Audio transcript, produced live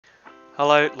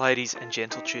Hello ladies and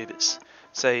gentle tubers.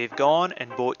 So you've gone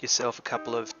and bought yourself a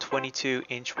couple of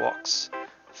 22-inch woks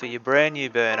for your brand new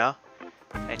burner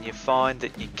and you find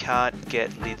that you can't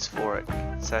get lids for it.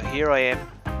 So here I am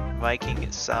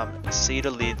making some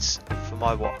cedar lids for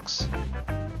my woks.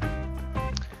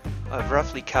 I've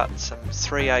roughly cut some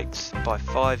 3/8 by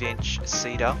 5-inch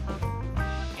cedar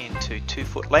into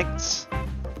 2-foot lengths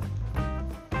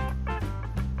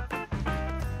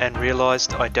and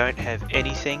realised I don't have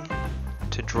anything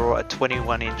to draw a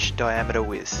 21-inch diameter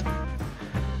with,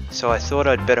 so I thought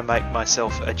I'd better make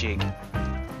myself a jig.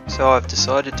 So I've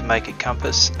decided to make a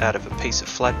compass out of a piece of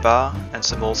flat bar and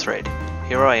some all thread.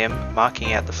 Here I am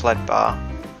marking out the flat bar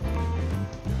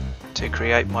to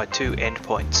create my two end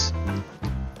points.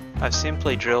 I've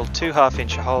simply drilled 2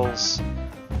 half-inch holes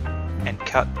and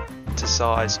cut to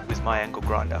size with my angle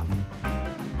grinder.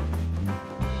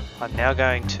 I'm now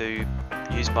going to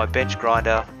use my bench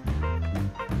grinder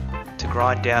to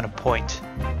grind down a point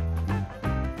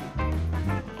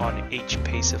on each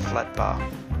piece of flat bar.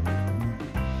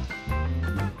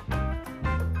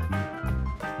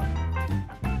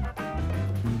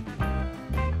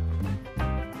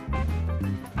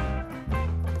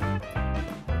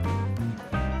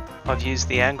 I've used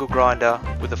the angle grinder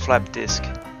with a flap disc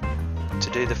to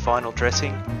do the final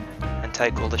dressing and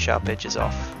take all the sharp edges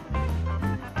off.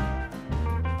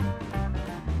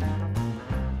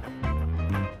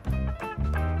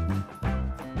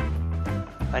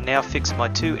 I now fix my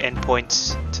 2 end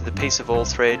points to the piece of all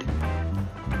thread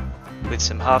with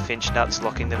some half-inch nuts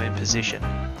locking them in position.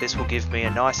 This will give me a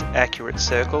nice accurate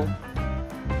circle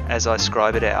as I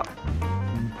scribe it out.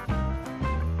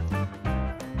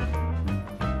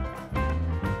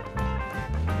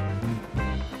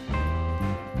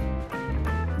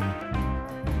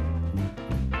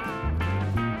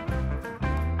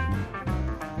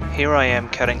 Here I am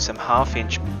cutting some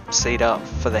half-inch cedar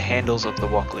for the handles of the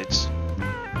wok lids.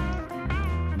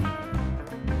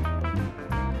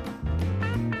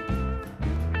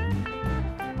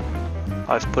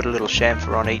 I've put a little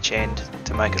chamfer on each end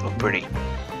to make it look pretty.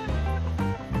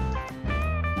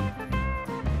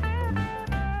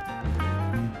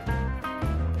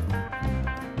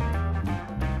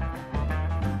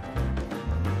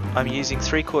 I'm using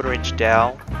 3/4 inch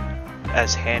dowel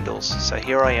as handles, so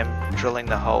here I am drilling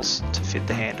the holes to fit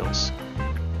the handles.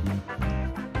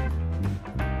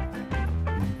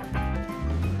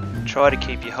 Try to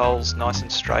keep your holes nice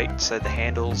and straight so the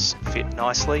handles fit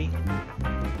nicely,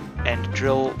 and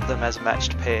drill them as a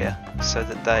matched pair so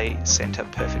that they centre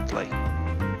perfectly.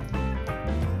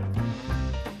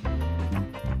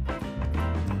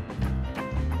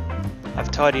 I've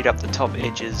tidied up the top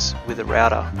edges with a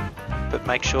router, but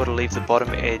make sure to leave the bottom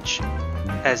edge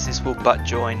as this will butt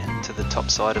join to the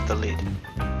top side of the lid.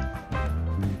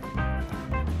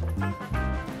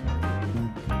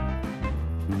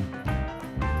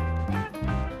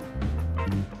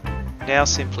 Now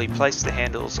simply place the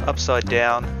handles upside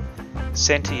down,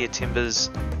 centre your timbers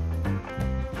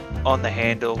on the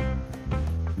handle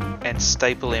and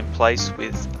staple in place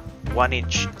with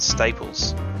 1-inch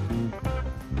staples.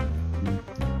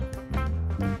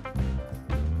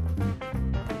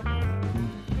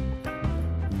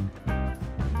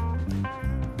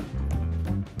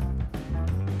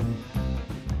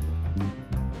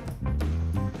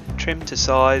 Trim to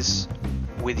size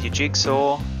with your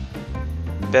jigsaw,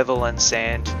 bevel and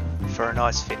sand for a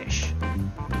nice finish.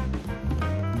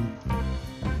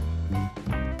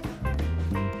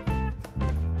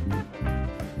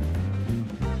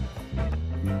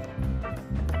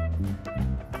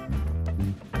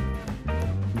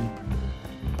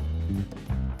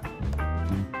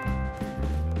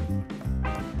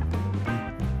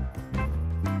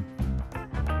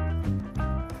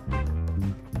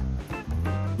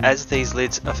 As these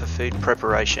lids are for food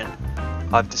preparation,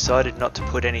 I've decided not to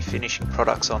put any finishing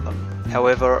products on them.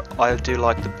 However, I do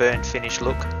like the burnt finish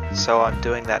look, so I'm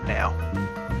doing that now.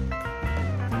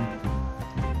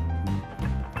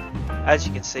 As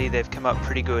you can see, they've come up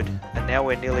pretty good, and now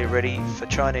we're nearly ready for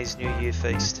Chinese New Year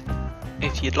feast.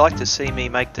 If you'd like to see me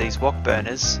make these wok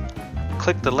burners,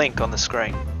 click the link on the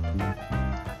screen.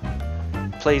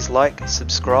 Please like,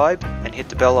 subscribe and hit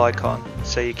the bell icon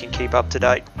so you can keep up to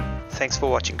date. Thanks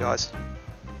for watching, guys.